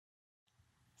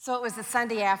So it was a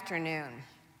Sunday afternoon,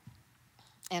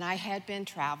 and I had been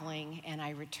traveling, and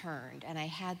I returned, and I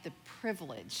had the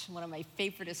privilege, one of my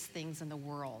favoriteest things in the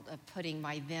world, of putting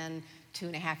my then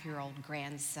 2.5-year-old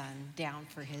grandson down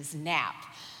for his nap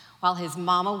while his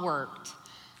mama worked.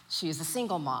 She was a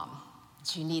single mom.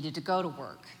 She needed to go to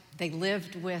work. They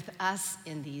lived with us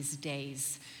in these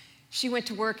days. She went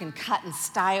to work and cut and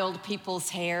styled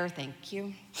people's hair, thank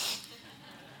you.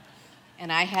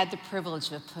 And I had the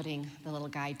privilege of putting the little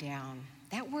guy down.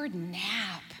 That word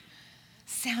nap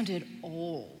sounded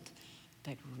old,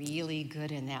 but really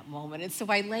good in that moment. And so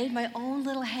I laid my own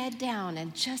little head down,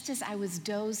 and just as I was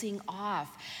dozing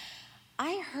off,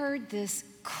 I heard this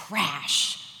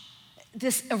crash,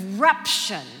 this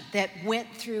eruption that went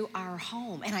through our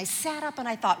home. And I sat up and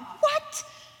I thought, what?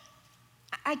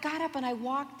 I got up and I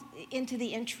walked into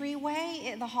the entryway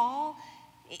in the hall,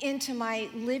 into my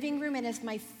living room, and as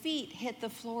my feet hit the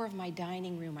floor of my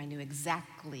dining room, I knew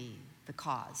exactly the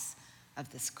cause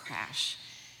of this crash.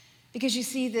 Because you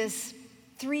see, this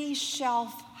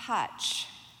 3-shelf hutch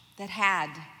that had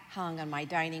hung on my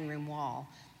dining room wall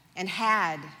and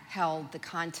had held the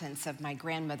contents of my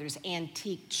grandmother's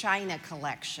antique china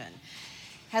collection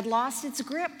had lost its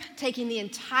grip, taking the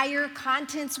entire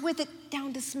contents with it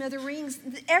down to smithereens,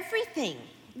 everything.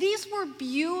 These were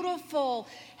beautiful,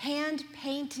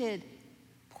 hand-painted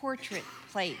portrait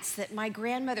plates that my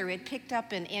grandmother had picked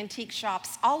up in antique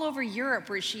shops all over Europe,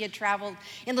 where she had traveled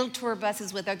in little tour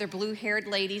buses with other blue-haired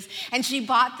ladies, and she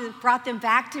brought them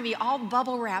back to me all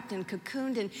bubble-wrapped and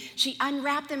cocooned, and she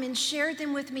unwrapped them and shared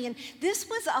them with me. And this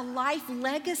was a life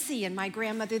legacy in my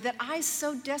grandmother that I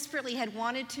so desperately had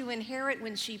wanted to inherit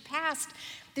when she passed.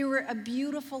 They were a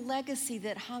beautiful legacy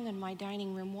that hung on my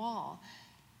dining room wall.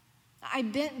 I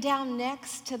bent down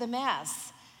next to the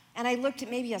mess, and I looked at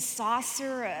maybe a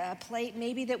saucer, a plate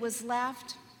maybe that was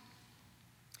left.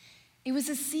 It was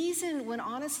a season when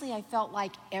honestly I felt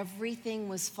like everything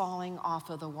was falling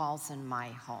off of the walls in my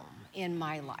home, in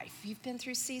my life. You've been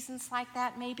through seasons like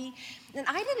that maybe? And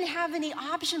I didn't have any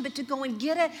option but to go and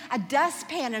get a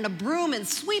dustpan and a broom and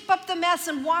sweep up the mess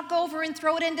and walk over and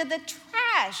throw it into the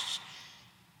trash.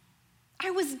 I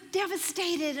was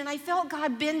devastated, and I felt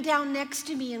God bend down next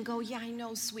to me and go, yeah, I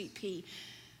know, sweet pea.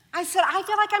 I said, I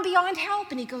feel like I'm beyond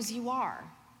help. And he goes, you are,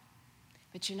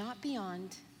 but you're not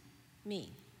beyond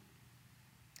me.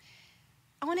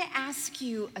 I want to ask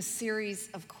you a series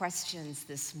of questions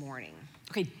this morning.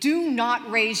 Okay, do not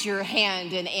raise your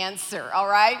hand and answer, all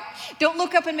right? Don't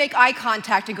look up and make eye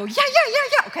contact and go, yeah,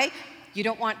 okay? You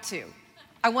don't want to.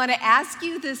 I want to ask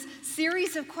you this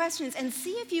series of questions and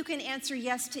see if you can answer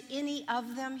yes to any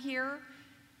of them here.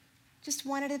 Just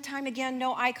one at a time. Again,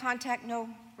 no eye contact, no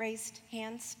raised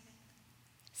hands.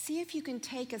 See if you can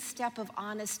take a step of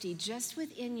honesty just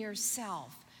within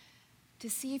yourself to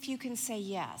see if you can say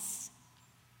yes.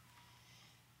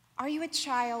 Are you a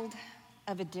child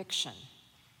of addiction,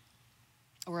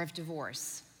 or of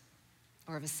divorce,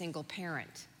 or of a single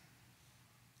parent?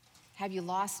 Have you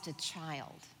lost a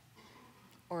child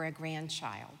or a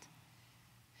grandchild?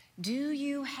 Do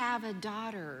you have a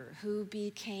daughter who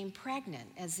became pregnant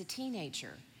as a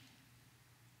teenager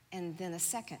and then a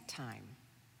second time?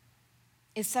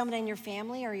 Is someone in your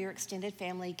family or your extended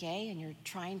family gay and you're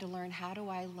trying to learn, how do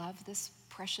I love this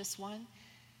precious one?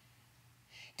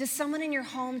 Does someone in your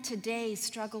home today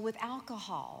struggle with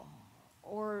alcohol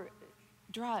or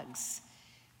drugs?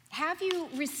 Have you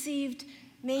received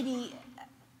maybe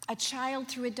a child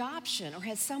through adoption, or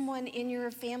has someone in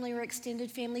your family or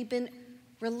extended family been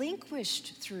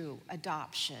relinquished through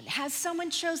adoption? Has someone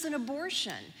chosen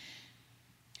abortion?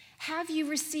 Have you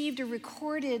received a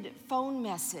recorded phone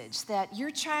message that your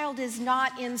child is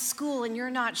not in school and you're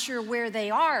not sure where they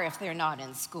are if they're not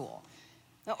in school?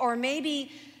 Or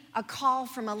maybe a call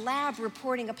from a lab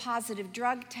reporting a positive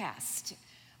drug test.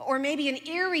 Or maybe an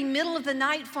eerie middle of the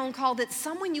night phone call that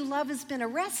someone you love has been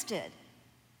arrested,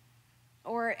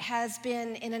 or has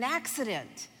been in an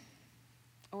accident,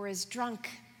 or is drunk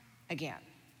again.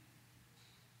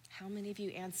 How many of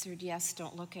you answered yes?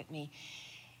 Don't look at me.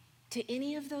 To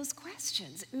any of those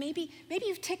questions. Maybe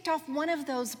you've ticked off one of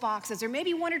those boxes, or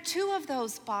maybe one or two of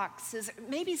those boxes.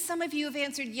 Maybe some of you have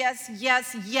answered yes.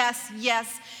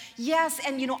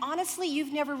 And honestly,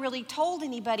 you've never really told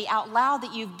anybody out loud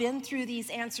that you've been through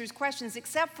these questions,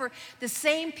 except for the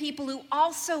same people who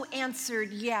also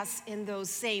answered yes in those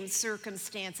same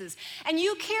circumstances. And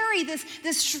you carry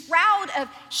this shroud of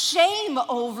shame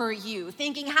over you,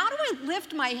 thinking, how do I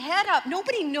lift my head up?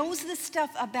 Nobody knows this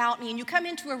stuff about me. And you come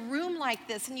into a room like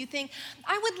this and you think,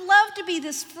 I would love to be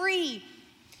this free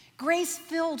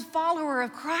grace-filled follower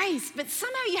of Christ, but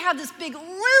somehow you have this big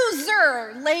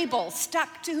loser label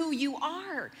stuck to who you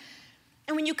are.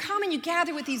 And when you come and you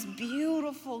gather with these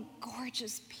beautiful,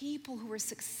 gorgeous people who are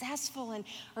successful and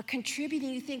are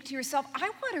contributing, you think to yourself, I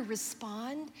want to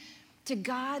respond to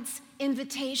God's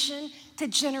invitation to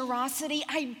generosity.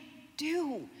 I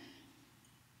do.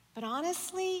 But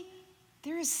honestly,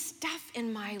 there is stuff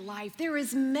in my life. There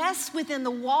is mess within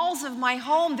the walls of my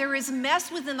home. There is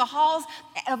mess within the halls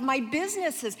of my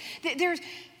businesses. There's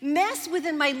mess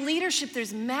within my leadership.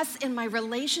 There's mess in my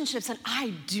relationships, and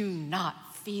I do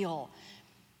not feel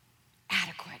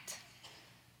adequate.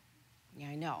 Yeah,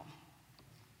 I know.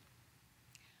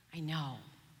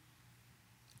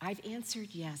 I've answered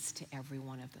yes to every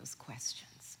one of those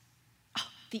questions. Oh,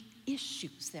 the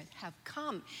issues that have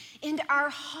come into our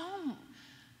home.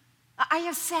 I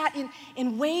have sat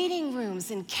in waiting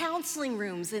rooms, in counseling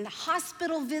rooms, in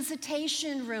hospital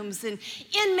visitation rooms, in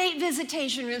inmate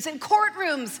visitation rooms, in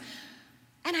courtrooms.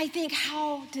 And I think,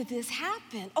 how did this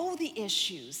happen? Oh, the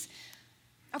issues.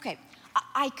 Okay,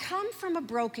 I come from a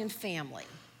broken family.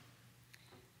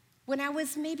 When I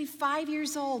was maybe 5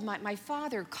 years old, my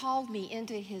father called me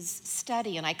into his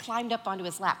study, and I climbed up onto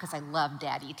his lap because I love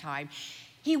daddy time.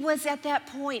 He was at that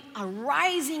point a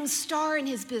rising star in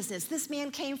his business. This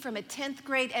man came from a 10th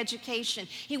grade education.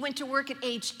 He went to work at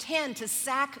age 10 to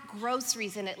Sack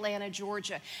Groceries in Atlanta,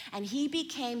 Georgia. And he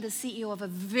became the CEO of a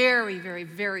very, very,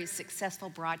 very successful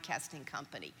broadcasting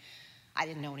company. I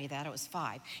didn't know any of that. I was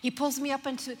 5. He pulls me up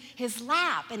into his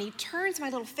lap, and he turns my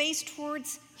little face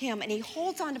towards him, and he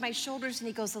holds onto my shoulders, and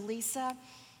he goes, Elisa,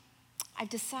 I've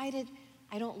decided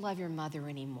I don't love your mother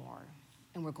anymore,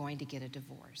 and we're going to get a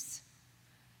divorce.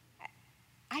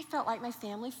 I felt like my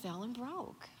family fell and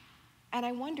broke. And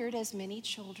I wondered, as many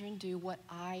children do, what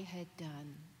I had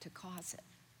done to cause it.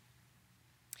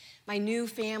 My new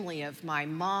family of my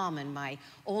mom and my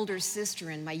older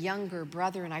sister and my younger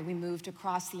brother and I, we moved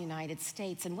across the United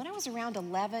States. And when I was around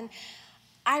 11,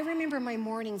 I remember my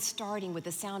mornings starting with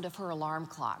the sound of her alarm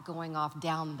clock going off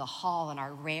down the hall in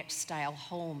our ranch-style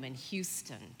home in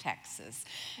Houston, Texas.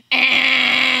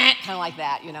 Kind of like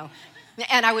that, you know.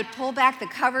 And I would pull back the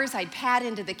covers, I'd pad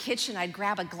into the kitchen, I'd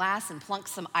grab a glass and plunk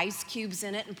some ice cubes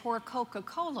in it and pour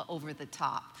Coca-Cola over the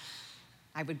top.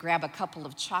 I would grab a couple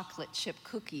of chocolate chip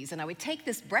cookies, and I would take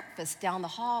this breakfast down the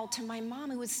hall to my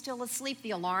mom, who was still asleep,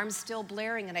 the alarm still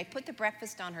blaring, and I put the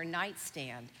breakfast on her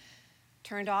nightstand,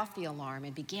 turned off the alarm,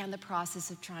 and began the process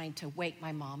of trying to wake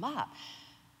my mom up.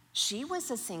 She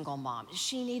was a single mom.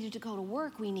 She needed to go to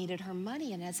work. We needed her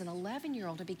money, and as an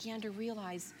 11-year-old, I began to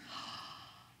realize,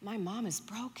 my mom is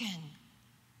broken.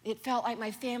 It felt like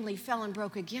my family fell and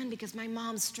broke again because my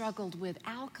mom struggled with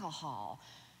alcohol.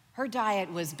 Her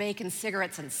diet was bacon,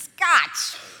 cigarettes, and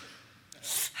scotch.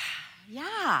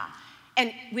 Yeah.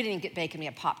 And we didn't get bacon, we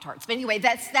had Pop-Tarts. But anyway,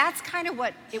 that's kind of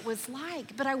what it was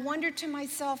like. But I wondered to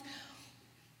myself,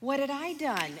 what had I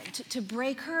done to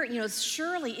break her? You know,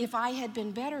 surely if I had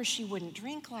been better, she wouldn't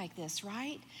drink like this,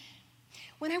 right?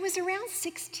 When I was around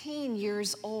 16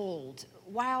 years old,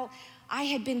 while I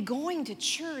had been going to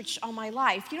church all my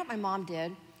life, you know what my mom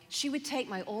did? She would take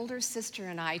my older sister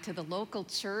and I to the local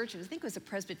church. I think it was a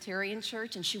Presbyterian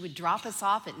church, and she would drop us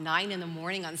off at 9 in the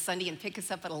morning on Sunday and pick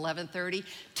us up at 11:30.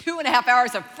 2.5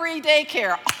 hours of free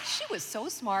daycare. Oh, she was so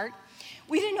smart.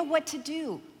 We didn't know what to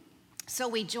do, so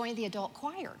we joined the adult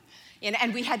choir.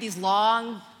 And we had these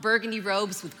long burgundy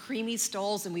robes with creamy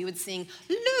stoles, and we would sing,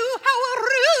 "Lou, how a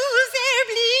rose are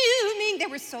blooming." They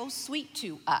were so sweet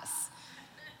to us.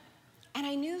 And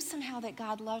I knew somehow that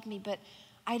God loved me, but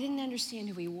I didn't understand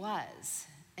who he was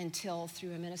until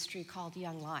through a ministry called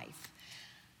Young Life.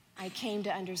 I came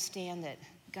to understand that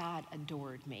God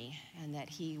adored me and that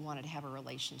he wanted to have a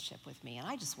relationship with me, and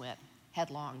I just went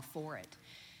headlong for it.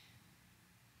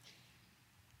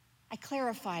 I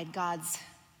clarified God's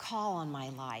call on my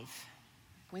life,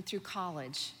 went through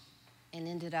college, and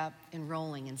ended up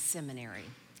enrolling in seminary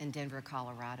in Denver,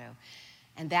 Colorado.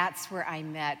 And that's where I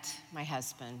met my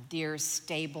husband, dear,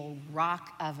 stable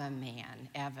rock of a man,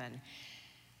 Evan.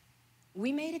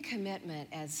 We made a commitment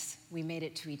as we made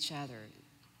it to each other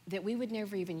that we would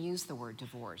never even use the word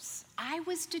divorce. I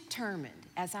was determined,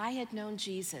 as I had known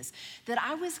Jesus, that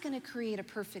I was going to create a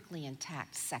perfectly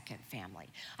intact second family.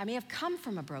 I may have come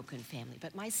from a broken family,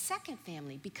 but my second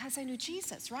family, because I knew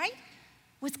Jesus, right,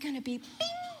 was going to be bing,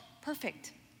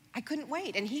 perfect. I couldn't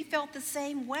wait, and he felt the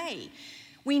same way.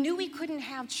 We knew we couldn't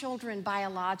have children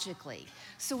biologically,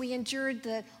 so we endured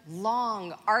the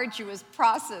long, arduous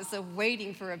process of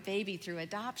waiting for a baby through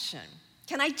adoption.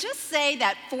 Can I just say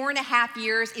that 4.5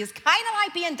 years is kind of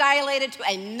like being dilated to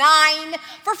a 9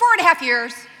 for 4.5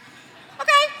 years?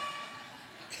 Okay?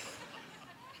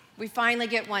 We finally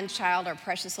get one child, our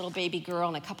precious little baby girl,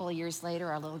 and a couple of years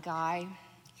later, our little guy.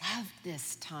 Loved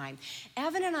this time.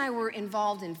 Evan and I were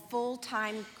involved in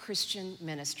full-time Christian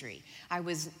ministry. I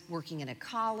was working in a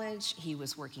college. He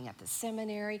was working at the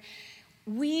seminary.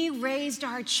 We raised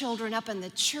our children up in the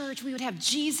church. We would have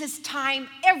Jesus time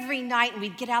every night, and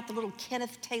we'd get out the little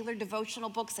Kenneth Taylor devotional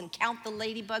books and count the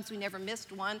ladybugs. We never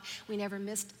missed one. We never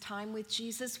missed time with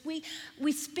Jesus. We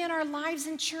spent our lives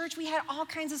in church. We had all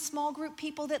kinds of small group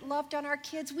people that loved on our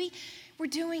kids. We were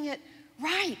doing it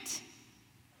right.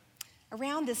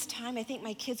 Around this time, I think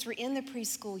my kids were in the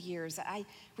preschool years, I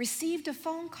received a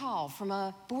phone call from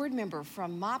a board member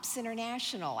from MOPS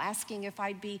International asking if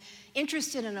I'd be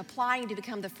interested in applying to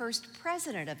become the first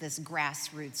president of this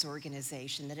grassroots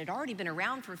organization that had already been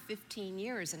around for 15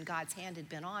 years and God's hand had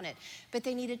been on it, but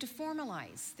they needed to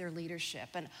formalize their leadership.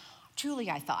 And truly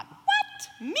I thought,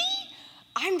 what, me?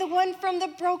 I'm the one from the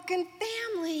broken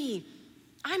family.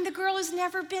 I'm the girl who's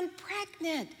never been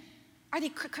pregnant. Are they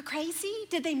crazy?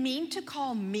 Did they mean to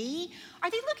call me? Are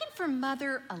they looking for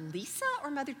Mother Elisa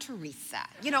or Mother Teresa?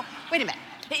 Wait a minute.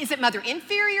 Is it Mother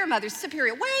Inferior, Mother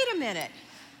Superior? Wait a minute.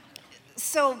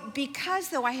 So because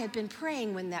though I had been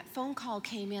praying when that phone call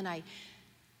came in, I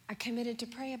committed to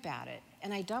pray about it.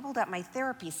 And I doubled up my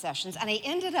therapy sessions. And I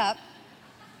ended up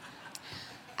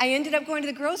going to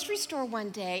the grocery store one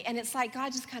day, and it's like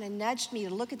God just kind of nudged me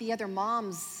to look at the other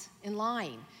moms in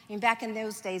line. I mean, back in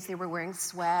those days, they were wearing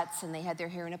sweats and they had their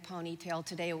hair in a ponytail.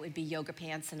 Today, it would be yoga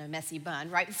pants and a messy bun,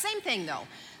 right? Same thing, though.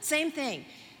 Same thing.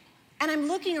 And I'm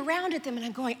looking around at them and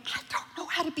I'm going, I don't know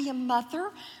how to be a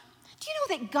mother. Do you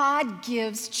know that God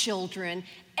gives children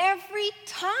every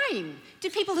time to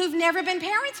people who've never been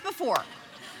parents before?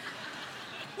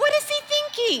 What is he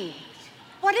thinking?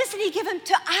 Why doesn't he give them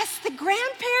to us, the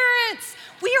grandparents?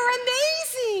 We are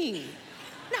amazing.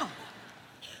 No.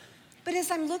 But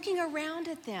as I'm looking around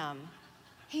at them,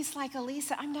 he's like,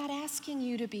 Elisa, I'm not asking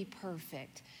you to be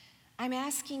perfect. I'm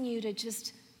asking you to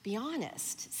just be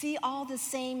honest. See all the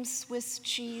same Swiss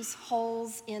cheese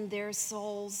holes in their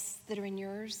souls that are in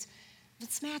yours?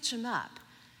 Let's match them up.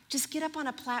 Just get up on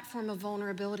a platform of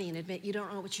vulnerability and admit you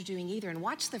don't know what you're doing either, and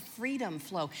watch the freedom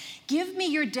flow. Give me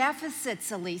your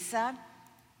deficits, Elisa,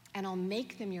 and I'll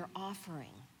make them your offering.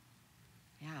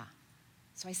 Yeah.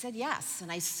 So I said yes,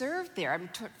 and I served there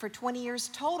for 20 years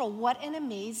total. What an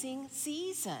amazing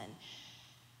season.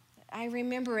 I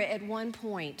remember at one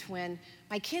point when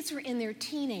my kids were in their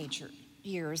teenager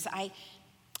years, I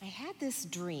had this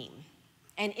dream.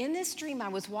 And in this dream, I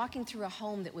was walking through a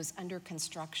home that was under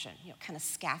construction, kind of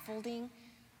scaffolding.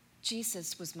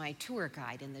 Jesus was my tour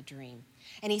guide in the dream.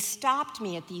 And he stopped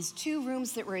me at these two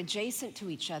rooms that were adjacent to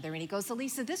each other. And he goes,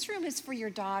 Elisa, this room is for your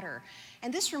daughter,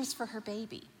 and this room's for her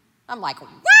baby. I'm like,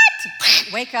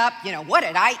 what? Wake up, what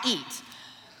did I eat?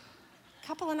 A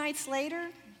couple of nights later,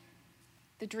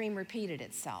 the dream repeated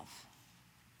itself.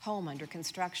 Home under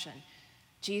construction.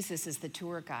 Jesus is the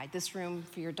tour guide. This room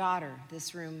for your daughter,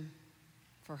 this room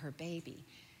for her baby.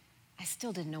 I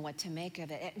still didn't know what to make of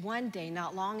it. One day,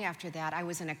 not long after that, I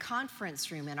was in a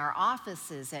conference room in our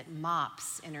offices at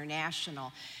MOPS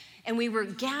International, and we were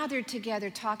gathered together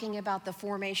talking about the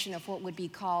formation of what would be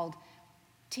called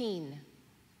teen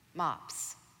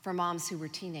MOPS, for moms who were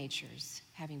teenagers,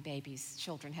 having babies,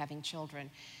 children having children.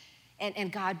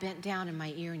 And God bent down in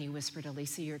my ear and he whispered,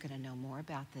 Elisa, you're going to know more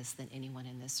about this than anyone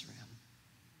in this room.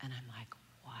 And I'm like,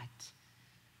 what?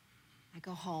 I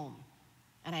go home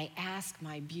and I ask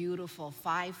my beautiful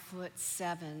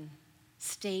 5'7"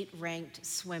 state-ranked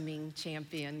swimming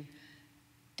champion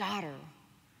daughter,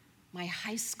 my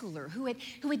high schooler, who had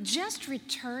just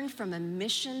returned from a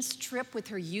missions trip with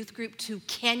her youth group to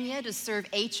Kenya to serve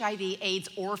HIV/AIDS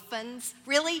orphans.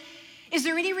 Really? Is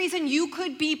there any reason you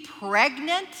could be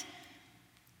pregnant?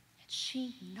 And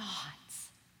she nods.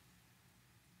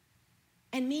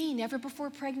 And me, never before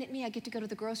pregnant me, I get to go to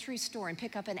the grocery store and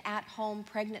pick up an at-home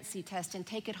pregnancy test and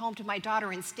take it home to my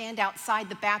daughter and stand outside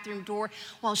the bathroom door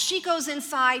while she goes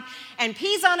inside and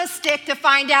pees on a stick to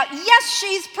find out, yes,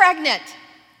 she's pregnant.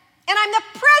 And I'm the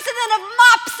president of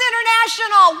MOPS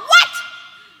International. What?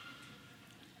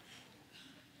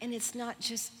 And it's not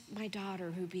just my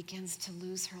daughter who begins to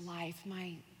lose her life.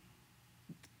 My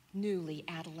newly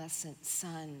adolescent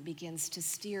son begins to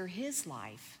steer his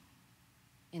life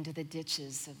into the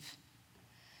ditches of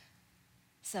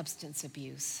substance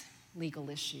abuse, legal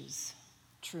issues,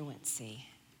 truancy.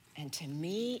 And to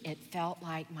me, it felt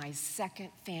like my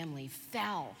second family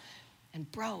fell and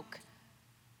broke.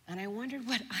 And I wondered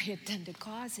what I had done to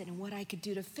cause it and what I could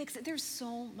do to fix it. There's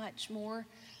so much more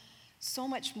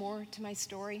to my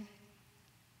story.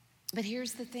 But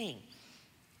here's the thing.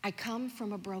 I come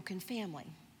from a broken family.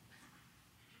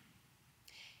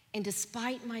 And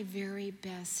despite my very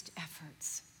best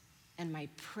efforts and my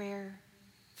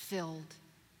prayer-filled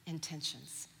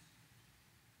intentions,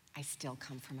 I still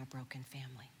come from a broken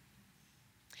family.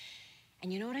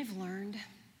 And you know what I've learned?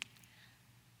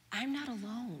 I'm not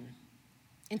alone.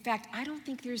 In fact, I don't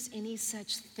think there's any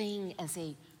such thing as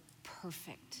a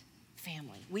perfect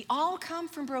family. We all come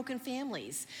from broken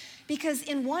families because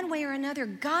in one way or another,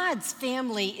 God's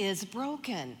family is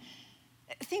broken.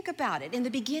 Think about it. In the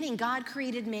beginning, God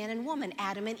created man and woman,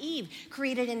 Adam and Eve,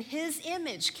 created in his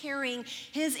image, carrying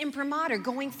his imprimatur,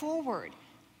 going forward.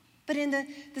 But in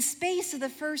the space of the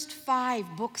first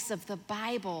 5 books of the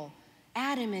Bible,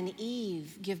 Adam and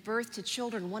Eve give birth to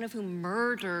children, one of whom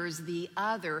murders the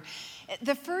other.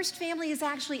 The first family is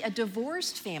actually a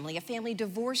divorced family, a family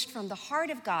divorced from the heart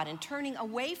of God and turning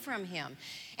away from him.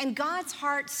 And God's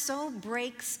heart so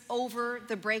breaks over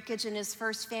the breakage in his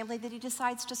first family that he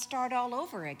decides to start all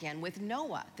over again with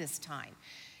Noah this time.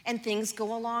 And things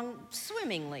go along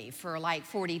swimmingly for like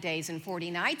 40 days and 40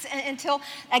 nights until,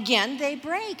 again, they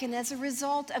break. And as a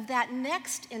result of that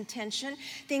next intention,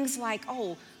 things like,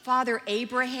 Father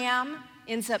Abraham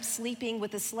ends up sleeping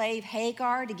with the slave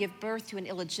Hagar to give birth to an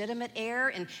illegitimate heir,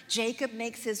 and Jacob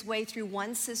makes his way through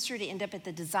one sister to end up at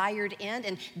the desired end,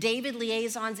 and David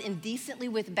liaisons indecently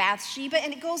with Bathsheba,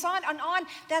 and it goes on and on.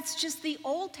 That's just the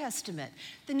Old Testament.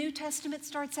 The New Testament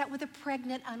starts out with a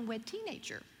pregnant, unwed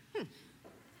teenager.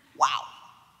 Wow.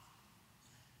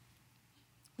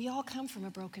 We all come from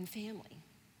a broken family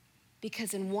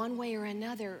because in one way or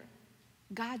another,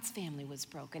 God's family was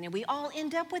broken. And we all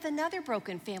end up with another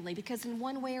broken family because in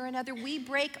one way or another, we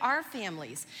break our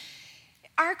families.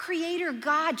 Our Creator,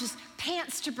 God, just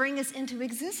pants to bring us into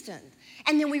existence.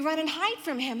 And then we run and hide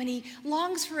from him, and he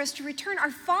longs for us to return.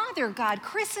 Our Father, God,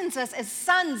 christens us as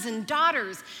sons and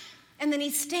daughters. And then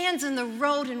he stands in the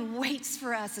road and waits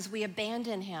for us as we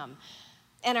abandon him.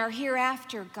 And our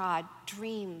hereafter, God,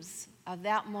 dreams of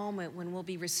that moment when we'll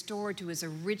be restored to his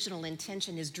original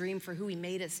intention, his dream for who he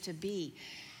made us to be,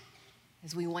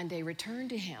 as we one day return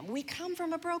to him. We come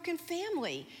from a broken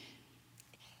family.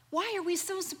 Why are we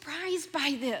so surprised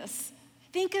by this?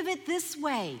 Think of it this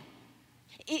way.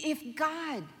 If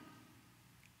God,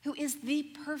 who is the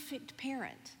perfect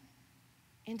parent,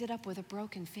 ended up with a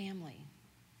broken family,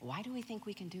 why do we think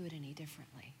we can do it any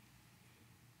differently?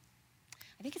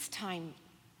 I think it's time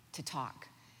to talk.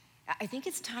 I think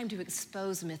it's time to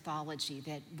expose mythology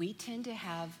that we tend to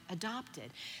have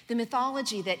adopted. The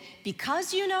mythology that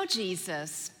because you know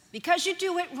Jesus, because you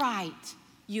do it right,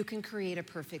 you can create a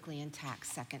perfectly intact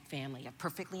second family, a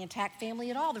perfectly intact family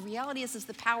at all. The reality is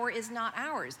the power is not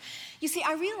ours. You see,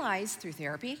 I realized through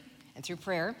therapy and through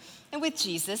prayer and with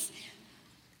Jesus,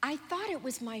 I thought it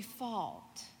was my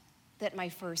fault that my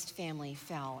first family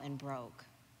fell and broke.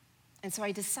 And so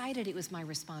I decided it was my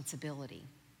responsibility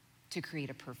to create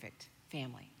a perfect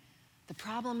family. The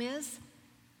problem is,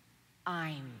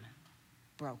 I'm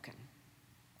broken.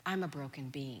 I'm a broken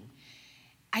being.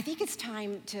 I think it's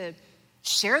time to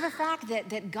share the fact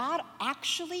that God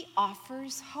actually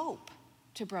offers hope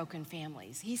to broken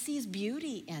families. He sees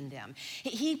beauty in them.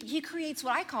 He creates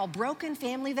what I call broken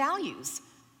family values.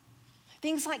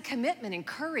 Things like commitment and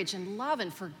courage and love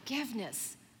and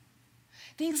forgiveness.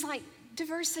 Things like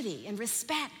diversity and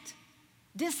respect,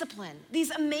 discipline, these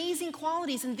amazing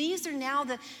qualities, and these are now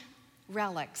the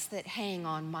relics that hang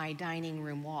on my dining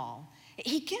room wall.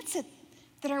 He gets it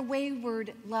that our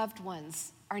wayward loved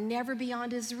ones are never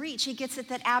beyond his reach. He gets it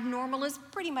that abnormal is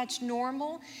pretty much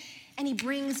normal, and he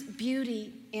brings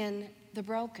beauty in the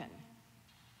broken.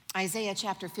 Isaiah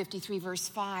chapter 53, verse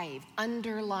 5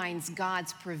 underlines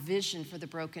God's provision for the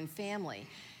broken family.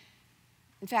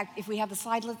 In fact, if we have the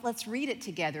slide, let's read it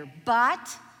together. But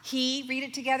he, read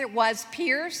it together, was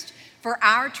pierced for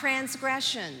our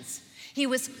transgressions. He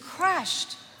was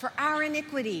crushed for our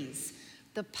iniquities.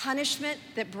 The punishment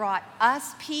that brought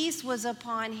us peace was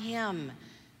upon him,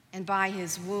 and by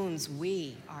his wounds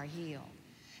we are healed.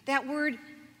 That word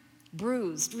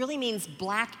bruised really means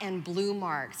black and blue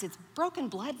marks. It's broken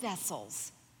blood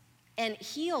vessels. And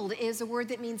healed is a word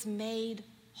that means made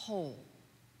whole,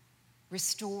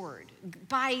 restored.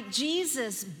 By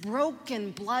Jesus'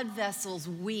 broken blood vessels,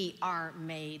 we are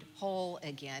made whole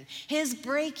again. His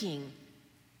breaking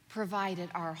provided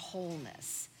our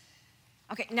wholeness.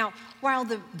 Okay, now, while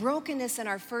the brokenness in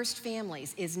our first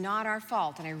families is not our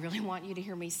fault, and I really want you to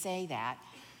hear me say that,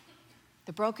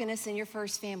 the brokenness in your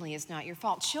first family is not your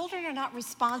fault. Children are not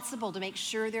responsible to make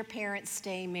sure their parents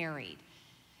stay married.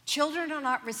 Children are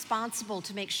not responsible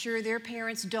to make sure their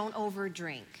parents don't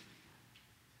overdrink.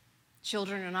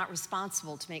 Children are not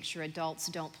responsible to make sure adults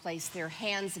don't place their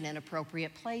hands in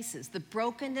inappropriate places. The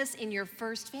brokenness in your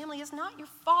first family is not your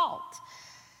fault.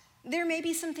 There may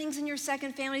be some things in your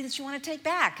second family that you want to take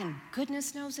back, and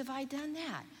goodness knows have I done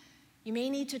that. You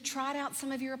may need to trot out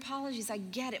some of your apologies, I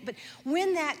get it. But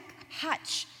when that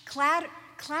hutch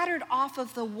clattered off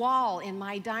of the wall in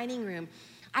my dining room,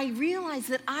 I realized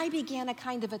that I began a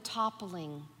kind of a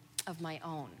toppling of my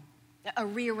own, a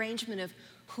rearrangement of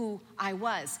who I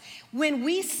was. When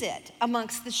we sit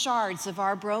amongst the shards of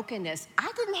our brokenness,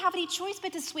 I didn't have any choice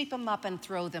but to sweep them up and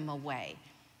throw them away.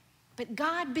 But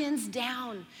God bends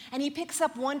down and he picks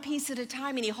up one piece at a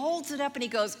time and he holds it up and he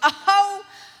goes, oh,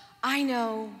 I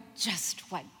know just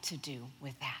what to do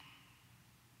with that.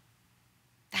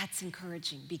 That's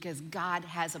encouraging because God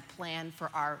has a plan for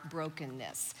our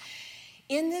brokenness.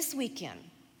 In this weekend,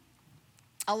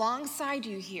 alongside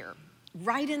you here,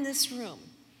 right in this room,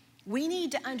 we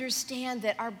need to understand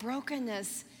that our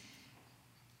brokenness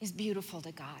is beautiful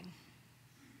to God.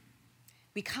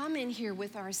 We come in here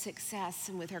with our success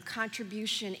and with our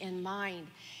contribution in mind,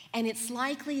 and it's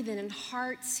likely that in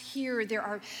hearts here there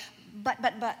are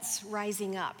buts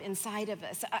rising up inside of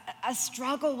us. A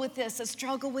struggle with this, a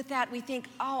struggle with that. We think,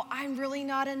 oh, I'm really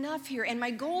not enough here. And my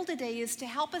goal today is to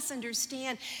help us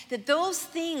understand that those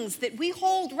things that we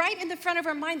hold right in the front of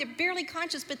our mind, they're barely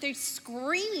conscious, but they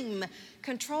scream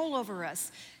control over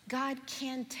us. God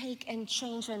can take and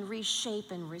change and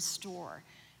reshape and restore.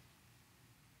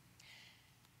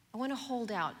 I want to hold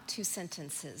out two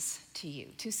sentences to you,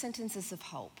 two sentences of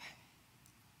hope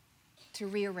to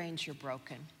rearrange your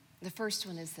broken. The first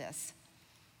one is this: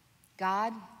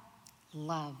 God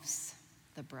loves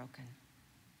the broken.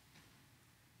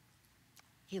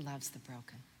 He loves the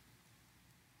broken.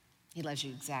 He loves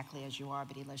you exactly as you are,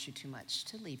 but he loves you too much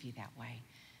to leave you that way.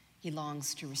 He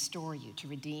longs to restore you, to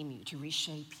redeem you, to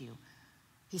reshape you.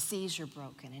 He sees you're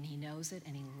broken, and he knows it,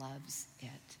 and he loves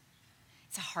it.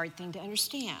 It's a hard thing to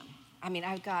understand. I mean,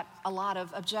 I've got a lot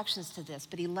of objections to this,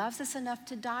 but he loves us enough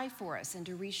to die for us and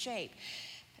to reshape.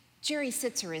 Jerry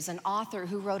Sitzer is an author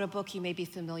who wrote a book you may be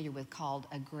familiar with called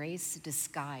A Grace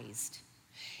Disguised.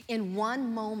 In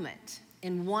one moment,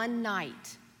 in one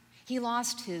night, he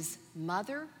lost his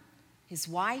mother, his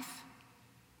wife,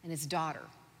 and his daughter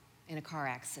in a car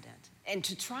accident. And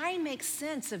to try and make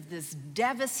sense of this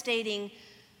devastating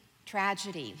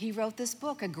tragedy, he wrote this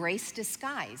book, A Grace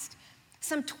Disguised.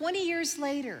 Some 20 years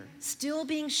later, still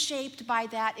being shaped by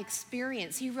that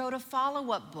experience, he wrote a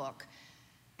follow-up book,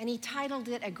 and he titled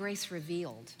it A Grace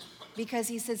Revealed, because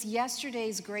he says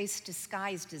yesterday's grace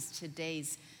disguised is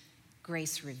today's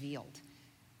grace revealed.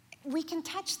 We can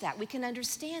touch that. We can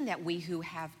understand that, we who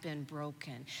have been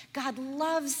broken. God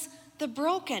loves the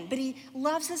broken, but he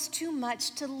loves us too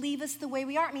much to leave us the way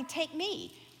we are. I mean, take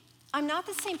me. I'm not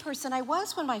the same person I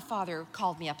was when my father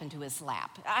called me up into his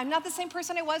lap. I'm not the same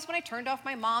person I was when I turned off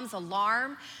my mom's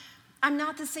alarm. I'm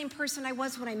not the same person I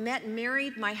was when I met and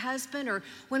married my husband, or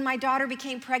when my daughter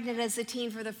became pregnant as a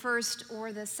teen for the first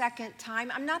or the second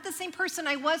time. I'm not the same person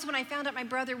I was when I found out my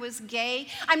brother was gay.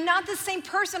 I'm not the same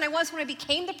person I was when I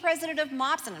became the president of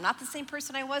MOPS, and I'm not the same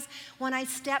person I was when I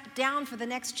stepped down for the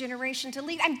next generation to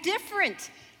lead. I'm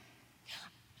different.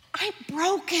 I'm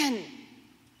broken.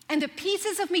 And the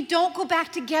pieces of me don't go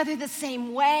back together the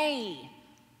same way.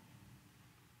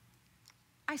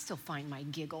 I still find my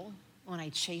giggle when I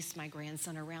chase my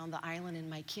grandson around the island in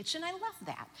my kitchen. I love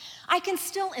that. I can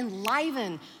still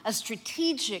enliven a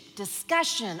strategic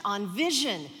discussion on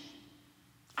vision.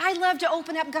 I love to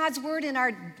open up God's word in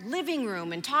our living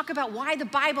room and talk about why the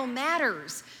Bible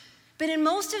matters. But in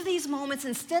most of these moments,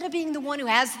 instead of being the one who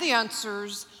has the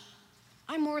answers,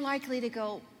 I'm more likely to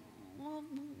go, well,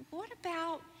 what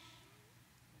about?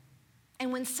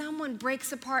 And when someone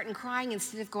breaks apart and crying,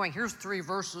 instead of going, here's 3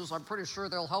 verses, I'm pretty sure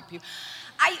they'll help you,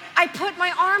 I put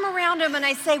my arm around him and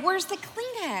I say, where's the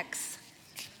Kleenex?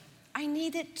 I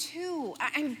need it too.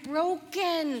 I'm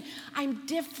broken. I'm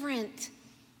different.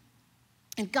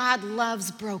 And God loves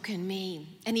broken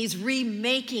me, and he's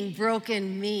remaking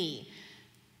broken me.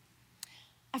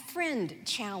 A friend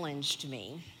challenged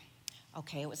me.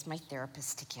 Okay, it was my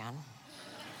therapist again.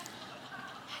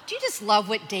 Do you just love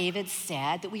what David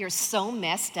said, that we are so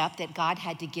messed up that God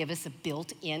had to give us a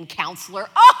built-in counselor?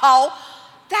 Oh,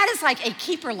 that is like a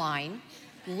keeper line.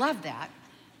 Love that.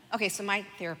 Okay, so my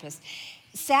therapist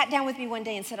sat down with me one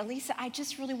day and said, Elisa, I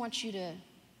just really want you to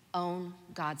own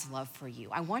God's love for you.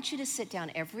 I want you to sit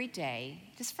down every day,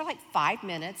 just for like 5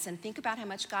 minutes, and think about how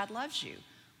much God loves you.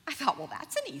 I thought, well,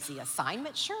 that's an easy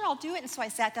assignment. Sure, I'll do it. And so I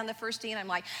sat down the first day and I'm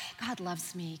like, God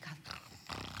loves me.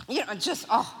 God, just,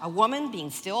 a woman being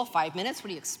still 5 minutes, what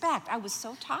do you expect? I was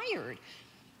so tired.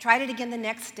 Tried it again the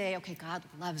next day. Okay, God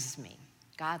loves me.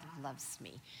 God loves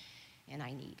me. And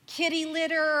I need kitty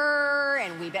litter,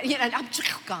 and I'm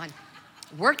gone.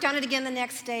 Worked on it again the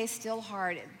next day, still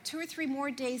hard. 2 or 3 more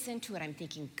days into it, I'm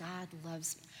thinking, God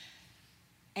loves me.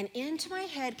 And into my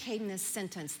head came this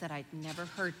sentence that I'd never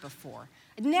heard before.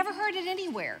 I'd never heard it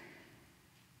anywhere.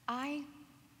 I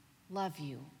love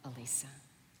you, Elisa.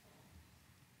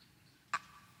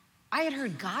 I had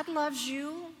heard God loves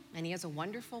you, and he has a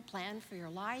wonderful plan for your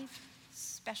life.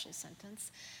 Special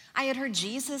sentence. I had heard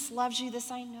Jesus loves you.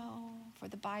 This I know, for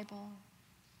the Bible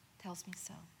tells me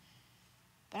so.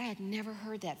 But I had never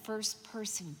heard that first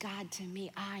person God to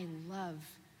me. I love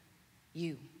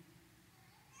you,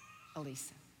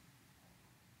 Elisa.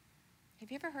 Have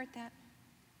you ever heard that?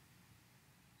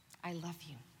 I love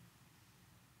you.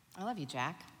 I love you,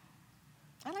 Jack.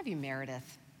 I love you,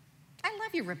 Meredith. I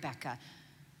love you, Rebecca.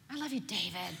 I love you,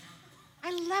 David.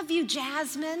 I love you,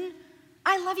 Jasmine.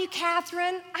 I love you,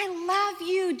 Catherine. I love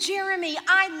you, Jeremy.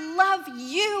 I love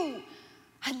you.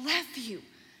 I love you.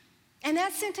 And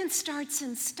that sentence starts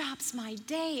and stops my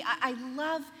day. I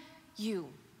love you.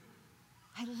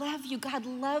 I love you. God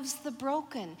loves the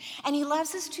broken. And he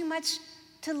loves us too much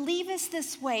to leave us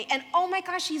this way. And oh my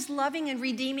gosh, he's loving and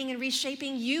redeeming and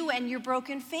reshaping you and your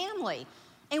broken family.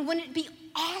 And wouldn't it be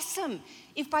awesome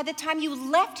if by the time you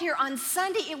left here on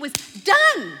Sunday, it was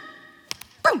done?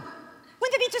 Boom!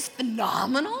 Wouldn't it be just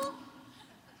phenomenal?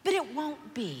 But it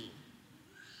won't be.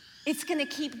 It's going to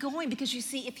keep going because you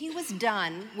see, if he was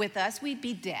done with us, we'd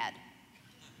be dead,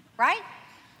 right?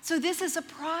 So this is a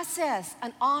process,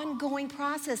 an ongoing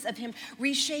process of him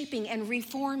reshaping and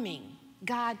reforming.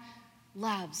 God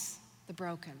loves the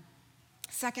broken.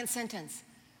 Second sentence,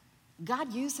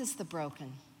 God uses the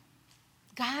broken.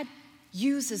 God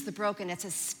uses the broken. It's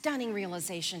a stunning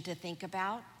realization to think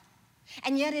about.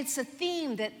 And yet it's a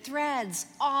theme that threads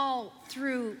all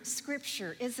through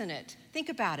Scripture, isn't it? Think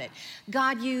about it.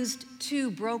 God used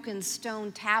 2 broken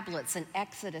stone tablets in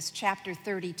Exodus chapter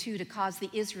 32 to cause the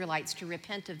Israelites to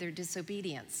repent of their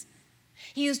disobedience.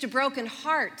 He used a broken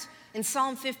heart in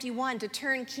Psalm 51 to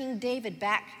turn King David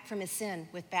back from his sin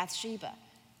with Bathsheba.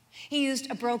 He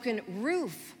used a broken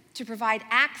roof to provide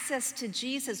access to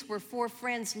Jesus where 4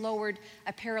 friends lowered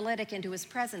a paralytic into his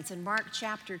presence in Mark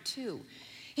chapter 2.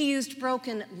 He used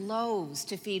broken loaves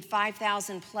to feed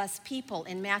 5,000 plus people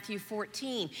in Matthew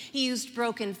 14. He used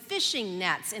broken fishing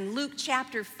nets in Luke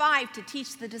chapter 5 to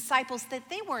teach the disciples that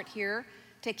they weren't here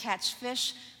to catch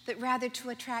fish, but rather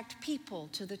to attract people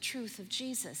to the truth of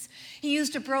Jesus. He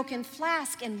used a broken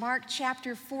flask in Mark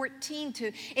chapter 14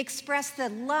 to express the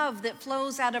love that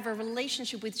flows out of a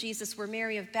relationship with Jesus where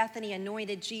Mary of Bethany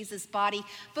anointed Jesus' body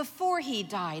before he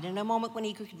died in a moment when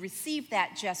he could receive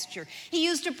that gesture. He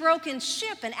used a broken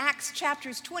ship in Acts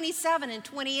chapters 27 and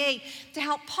 28 to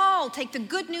help Paul take the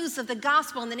good news of the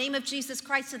gospel in the name of Jesus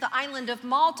Christ to the island of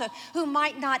Malta, who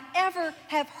might not ever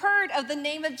have heard of the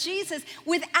name of Jesus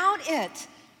without it.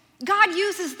 God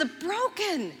uses the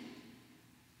broken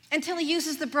until he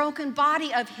uses the broken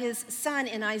body of his son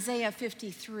in Isaiah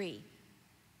 53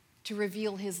 to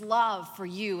reveal his love for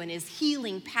you and his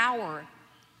healing power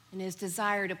and his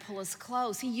desire to pull us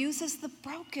close. He uses the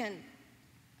broken.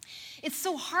 It's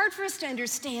so hard for us to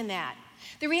understand that.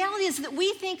 The reality is that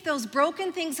we think those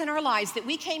broken things in our lives that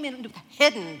we came in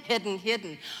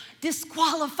hidden,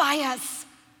 disqualify us,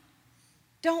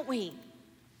 don't we?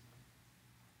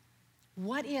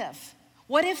 What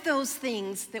if those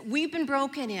things that we've been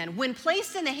broken in, when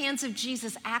placed in the hands of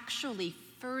Jesus, actually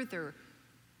further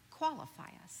qualify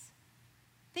us?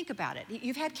 Think about it.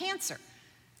 You've had cancer.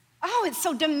 Oh, it's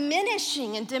so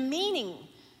diminishing and demeaning.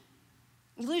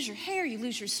 You lose your hair, you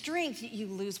lose your strength, you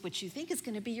lose what you think is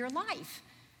going to be your life.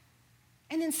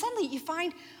 And then suddenly you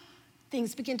find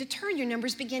things begin to turn, your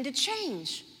numbers begin to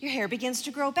change. Your hair begins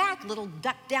to grow back, little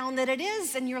duck down that it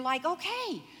is, and you're like,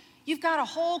 okay. You've got a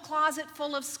whole closet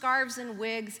full of scarves and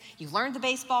wigs. You learned the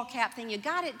baseball cap thing. You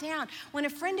got it down. When a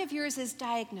friend of yours is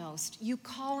diagnosed, you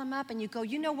call him up and you go,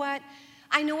 you know what?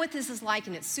 I know what this is like,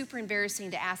 and it's super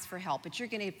embarrassing to ask for help, but you're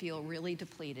going to feel really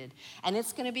depleted, and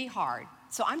it's going to be hard.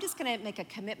 So I'm just going to make a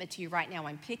commitment to you right now.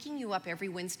 I'm picking you up every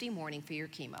Wednesday morning for your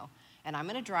chemo, and I'm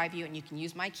going to drive you, and you can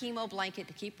use my chemo blanket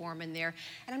to keep warm in there,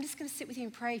 and I'm just going to sit with you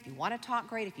and pray. If you want to talk,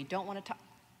 great. If you don't want to talk,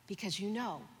 because you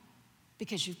know,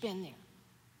 because you've been there.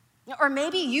 Or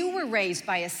maybe you were raised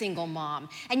by a single mom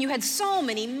and you had so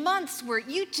many months where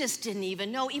you just didn't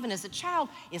even know, even as a child,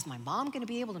 is my mom going to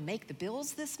be able to make the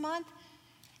bills this month?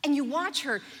 And you watch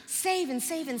her save and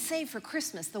save and save for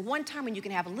Christmas, the one time when you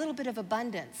can have a little bit of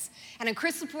abundance. And on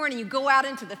Christmas morning, you go out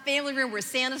into the family room where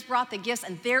Santa's brought the gifts,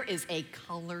 and there is a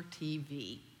color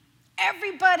TV.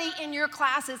 everybody in your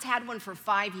class has had one for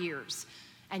 5 years,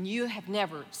 and you have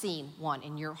never seen one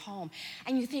in your home.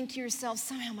 And you think to yourself,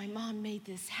 somehow my mom made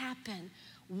this happen.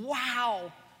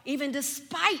 Wow. Even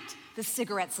despite the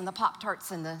cigarettes and the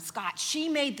Pop-Tarts and the scotch, she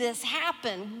made this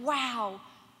happen. Wow.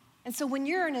 And so when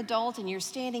you're an adult and you're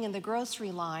standing in the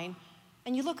grocery line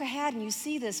and you look ahead and you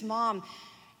see this mom,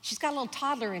 she's got a little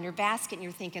toddler in her basket and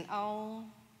you're thinking, oh,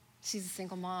 she's a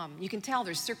single mom. You can tell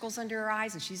there's circles under her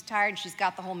eyes and she's tired and she's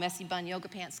got the whole messy bun yoga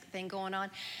pants thing going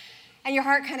on. And your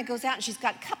heart kind of goes out and she's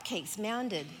got cupcakes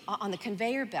mounted on the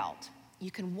conveyor belt. You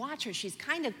can watch her. She's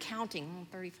kind of counting,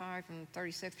 35 and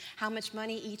 36, how much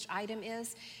money each item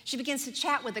is. She begins to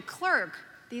chat with the clerk.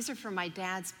 These are for my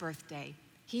dad's birthday.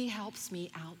 He helps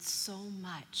me out so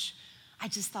much. I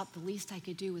just thought the least I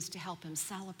could do was to help him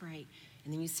celebrate.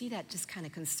 And then you see that just kind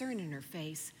of concern in her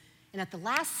face. And at the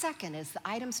last second, as the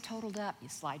item's totaled up, you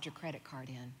slide your credit card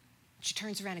in. She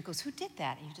turns around and goes, who did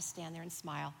that? And you just stand there and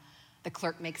smile. The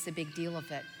clerk makes a big deal of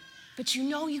it. But you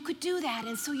know you could do that,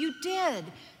 and so you did.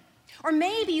 Or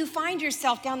maybe you find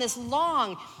yourself down this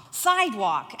long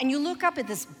sidewalk and you look up at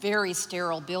this very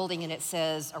sterile building and it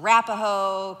says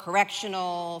Arapahoe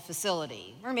Correctional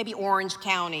Facility, or maybe Orange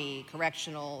County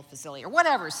Correctional Facility, or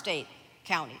whatever state,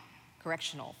 county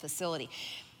correctional facility.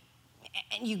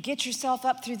 And you get yourself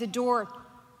up through the door.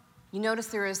 You notice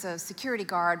there is a security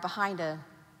guard behind a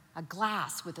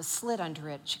glass with a slit under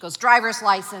it. She goes, driver's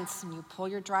license, and you pull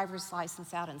your driver's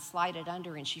license out and slide it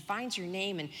under, and she finds your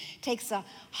name and takes a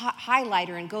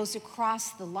highlighter and goes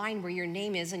across the line where your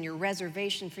name is and your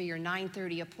reservation for your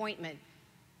 9:30 appointment.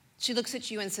 She looks at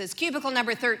you and says, cubicle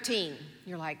number 13.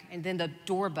 You're like, and then the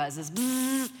door buzzes.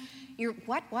 Bzzz. You're,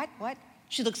 what?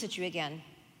 She looks at you again.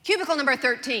 Cubicle number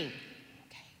 13. Okay.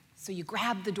 So you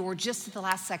grab the door just at the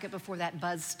last second before that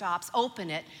buzz stops,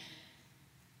 open it.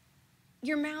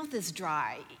 Your mouth is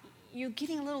dry. You're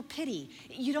getting a little pity.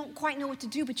 You don't quite know what to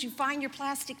do, but you find your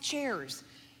plastic chairs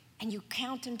and you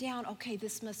count them down. Okay,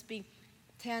 this must be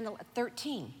 10,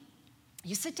 13.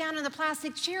 You sit down in the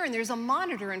plastic chair and there's a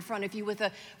monitor in front of you with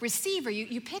a receiver.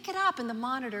 You pick it up and the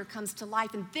monitor comes to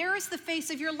life and there is the face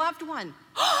of your loved one.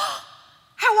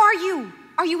 How are you?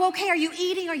 Are you okay? Are you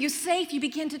eating? Are you safe? You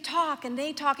begin to talk and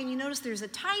they talk and you notice there's a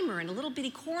timer in a little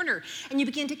bitty corner and you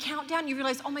begin to count down and you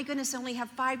realize, oh my goodness, I only have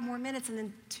 5 more minutes and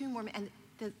then 2 more minutes and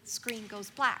the screen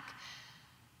goes black.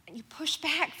 And you push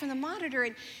back from the monitor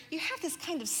and you have this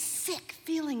kind of sick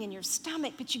feeling in your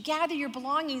stomach, but you gather your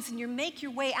belongings and you make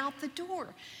your way out the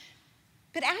door.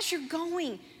 But as you're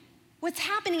going, what's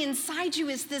happening inside you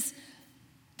is this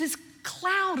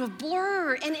cloud of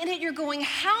blur, and in it you're going,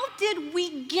 how did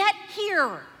we get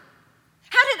here?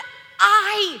 How did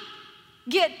I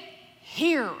get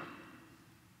here?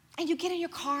 And you get in your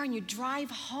car and you drive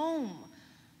home.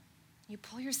 You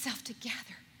pull yourself together.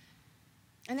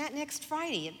 And that next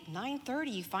Friday at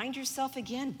 9:30, you find yourself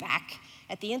again back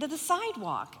at the end of the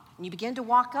sidewalk. And you begin to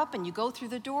walk up and you go through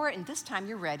the door, and this time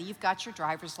you're ready. You've got your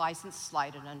driver's license,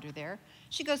 slide it under there.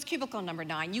 She goes, cubicle number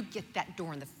 9. You get that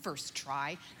door in the first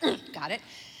try. Got it.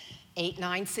 8,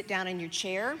 9, sit down in your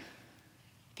chair.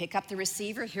 Pick up the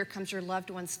receiver. Here comes your loved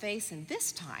one's face, and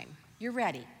this time you're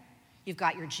ready. You've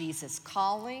got your Jesus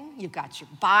calling. You've got your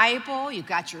Bible. You've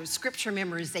got your scripture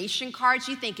memorization cards.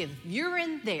 You think if you're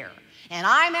in there and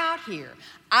I'm out here,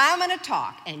 I'm going to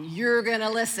talk and you're going to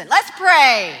listen. Let's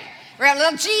pray. We're having a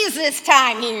little Jesus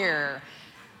time here.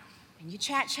 And you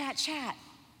chat.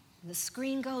 And the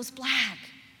screen goes black.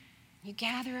 You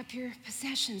gather up your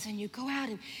possessions and you go out,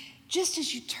 and just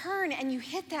as you turn and you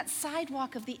hit that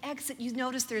sidewalk of the exit, you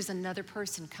notice there's another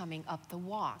person coming up the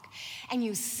walk. And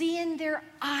you see in their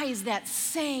eyes that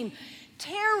same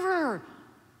terror.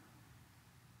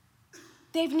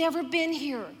 They've never been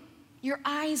here. Your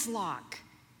eyes lock.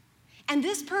 And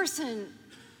this person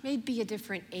may be a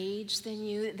different age than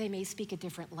you. They may speak a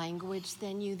different language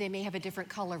than you. They may have a different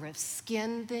color of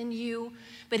skin than you.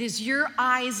 But as your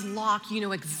eyes lock, you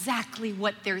know exactly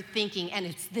what they're thinking, and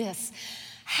it's this.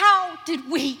 How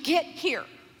did we get here?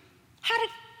 How did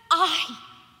I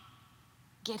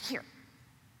get here?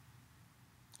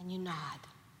 And you nod.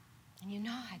 And you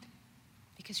nod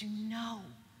because you know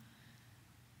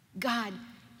God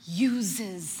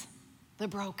uses the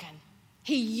broken.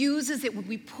 He uses it. When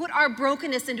we put our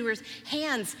brokenness into his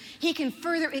hands, he can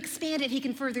further expand it. He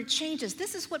can further change us.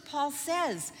 This is what Paul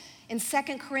says in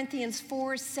 2 Corinthians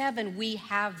 4:7. We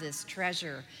have this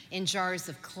treasure in jars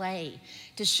of clay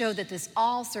to show that this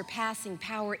all-surpassing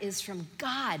power is from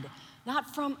God,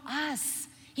 not from us.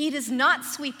 He does not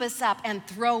sweep us up and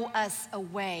throw us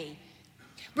away.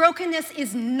 Brokenness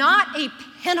is not a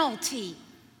penalty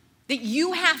that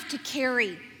you have to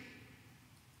carry.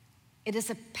 It is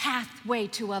a pathway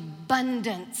to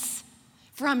abundance.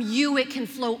 From you, it can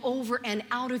flow over and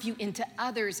out of you into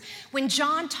others. When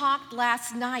John talked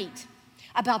last night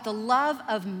about the love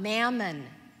of mammon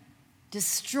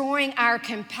destroying our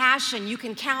compassion, you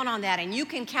can count on that, and you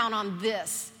can count on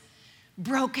this.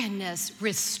 Brokenness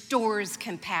restores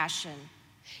compassion.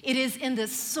 It is in the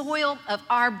soil of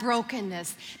our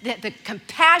brokenness that the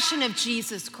compassion of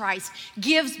Jesus Christ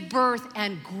gives birth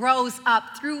and grows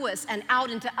up through us and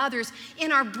out into others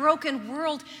in our broken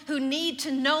world who need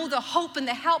to know the hope and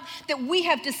the help that we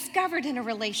have discovered in a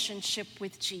relationship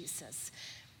with Jesus.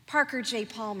 Parker J.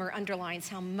 Palmer underlines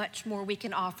how much more we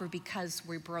can offer because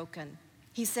we're broken.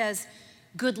 He says,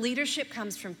 good leadership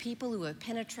comes from people who have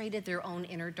penetrated their own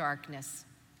inner darkness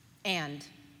and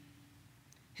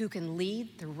who can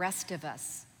lead the rest of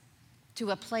us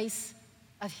to a place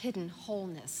of hidden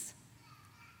wholeness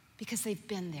because they've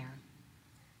been there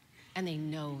and they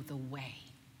know the way.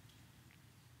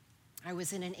 I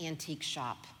was in an antique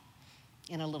shop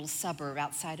in a little suburb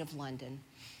outside of London,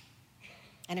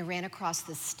 and I ran across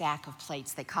this stack of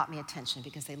plates. They caught my attention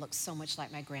because they looked so much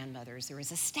like my grandmother's. There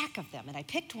was a stack of them, and I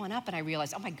picked one up and I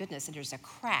realized, oh my goodness, and there's a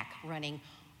crack running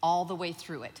all the way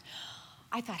through it.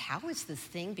 I thought, how is this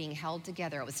thing being held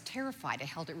together? I was terrified. I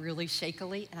held it really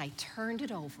shakily, and I turned it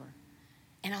over.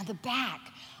 And on the back,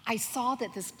 I saw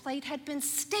that this plate had been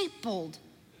stapled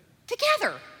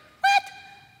together.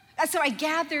 What? So I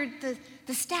gathered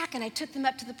the stack, and I took them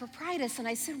up to the proprietress, and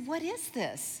I said, what is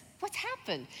this? What's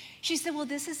happened? She said, well,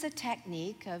 this is a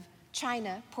technique of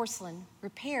China porcelain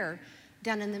repair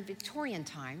done in the Victorian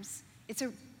times. It's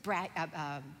a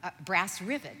brass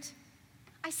rivet.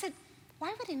 I said,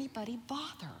 why would anybody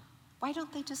bother? Why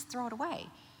don't they just throw it away?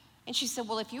 And she said,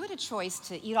 well, if you had a choice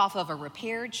to eat off of a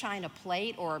repaired china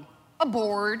plate or a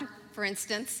board, for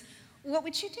instance, what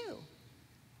would you do?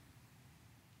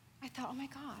 I thought, oh my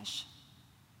gosh,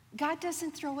 God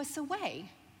doesn't throw us away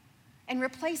and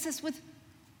replace us with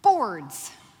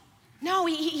boards. No,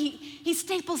 he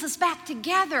staples us back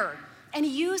together, and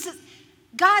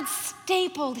God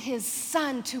stapled his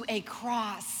son to a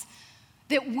cross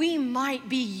that we might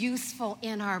be useful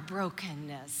in our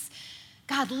brokenness.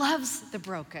 God loves the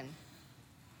broken.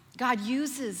 God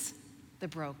uses the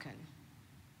broken.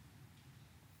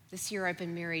 This year I've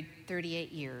been married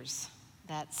 38 years.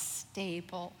 That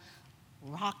stable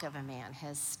rock of a man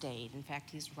has stayed. In fact,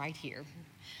 he's right here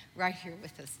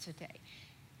with us today.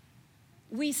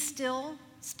 We still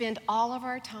spend all of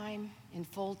our time in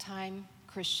full-time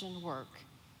Christian work.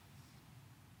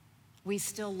 We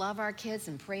still love our kids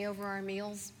and pray over our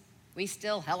meals. We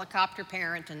still helicopter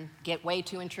parent and get way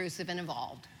too intrusive and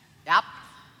involved. Yep.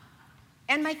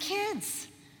 And my kids,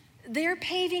 they're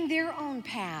paving their own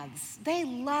paths. They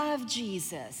love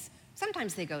Jesus.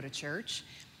 Sometimes they go to church.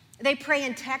 They pray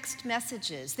in text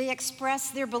messages. They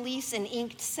express their beliefs in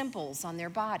inked symbols on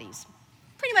their bodies.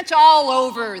 Pretty much all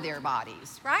over their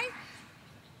bodies, right?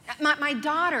 My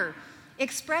daughter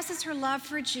expresses her love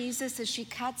for Jesus as she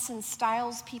cuts and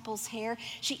styles people's hair.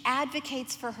 She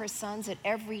advocates for her sons at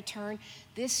every turn.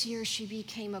 This year, she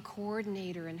became a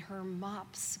coordinator in her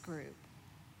MOPS group.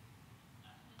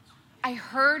 I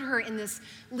heard her in this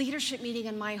leadership meeting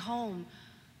in my home,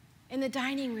 in the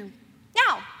dining room.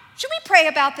 Now, should we pray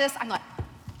about this? I'm like,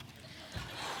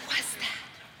 what's that?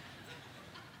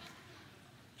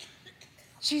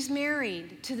 She's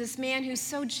married to this man who's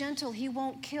so gentle, he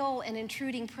won't kill an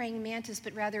intruding praying mantis,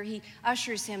 but rather he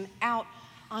ushers him out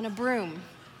on a broom.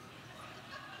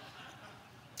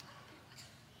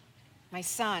 My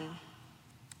son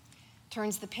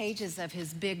turns the pages of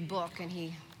his big book, and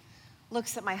he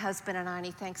looks at my husband and I, and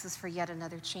he thanks us for yet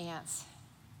another chance.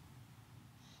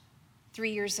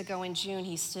 3 years ago in June,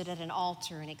 he stood at an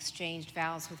altar and exchanged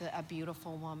vows with a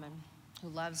beautiful woman who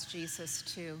loves Jesus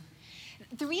too.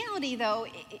 The reality, though,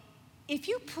 if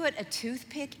you put a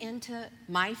toothpick into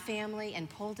my family and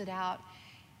pulled it out,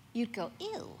 you'd go,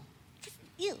 ew,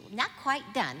 not quite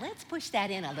done. Let's push that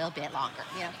in a little bit longer.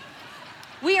 You know?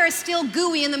 We are still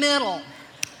gooey in the middle.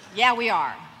 Yeah, we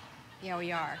are.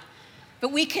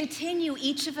 But we continue,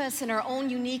 each of us in our own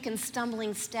unique and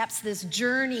stumbling steps, this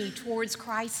journey towards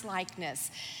Christ-likeness.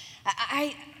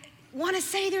 I want to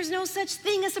say there's no such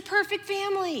thing as a perfect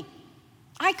family.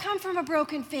 I come from a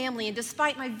broken family, and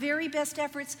despite my very best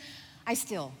efforts, I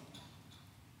still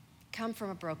come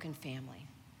from a broken family.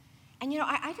 And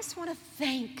I just want to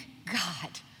thank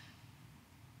God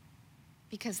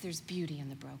because there's beauty in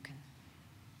the broken.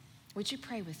 Would you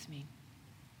pray with me?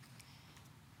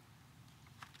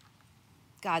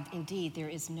 God, indeed, there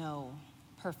is no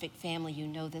perfect family. You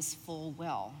know this full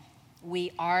well.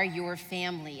 We are your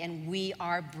family, and we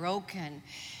are broken.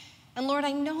 And Lord,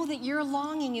 I know that your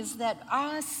longing is that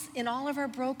us, in all of our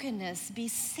brokenness, be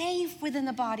safe within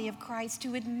the body of Christ,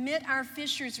 to admit our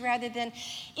fissures rather than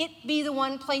it be the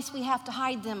one place we have to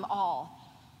hide them all.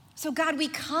 So God, we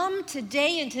come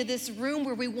today into this room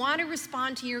where we want to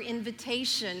respond to your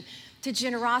invitation to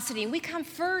generosity. And we come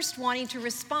first wanting to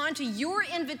respond to your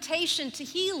invitation to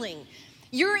healing,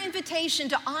 your invitation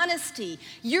to honesty,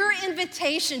 your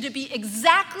invitation to be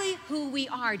exactly who we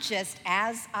are, just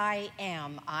as I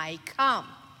am. I come,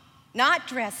 not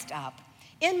dressed up,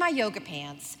 in my yoga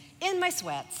pants, in my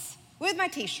sweats, with my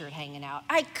t-shirt hanging out.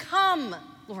 I come,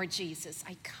 Lord Jesus,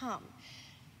 I come.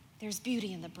 There's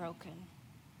beauty in the broken.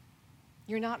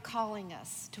 You're not calling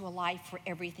us to a life where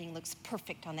everything looks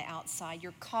perfect on the outside.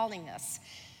 You're calling us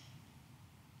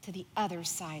to the other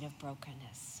side of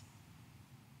brokenness.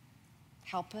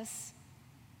 Help us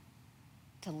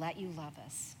to let you love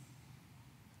us.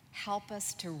 Help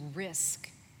us to risk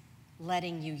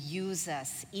letting you use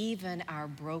us, even our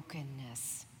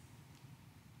brokenness,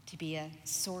 to be a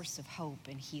source of hope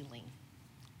and healing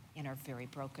in our very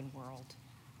broken world.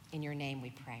 In your name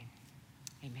we pray.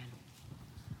 Amen.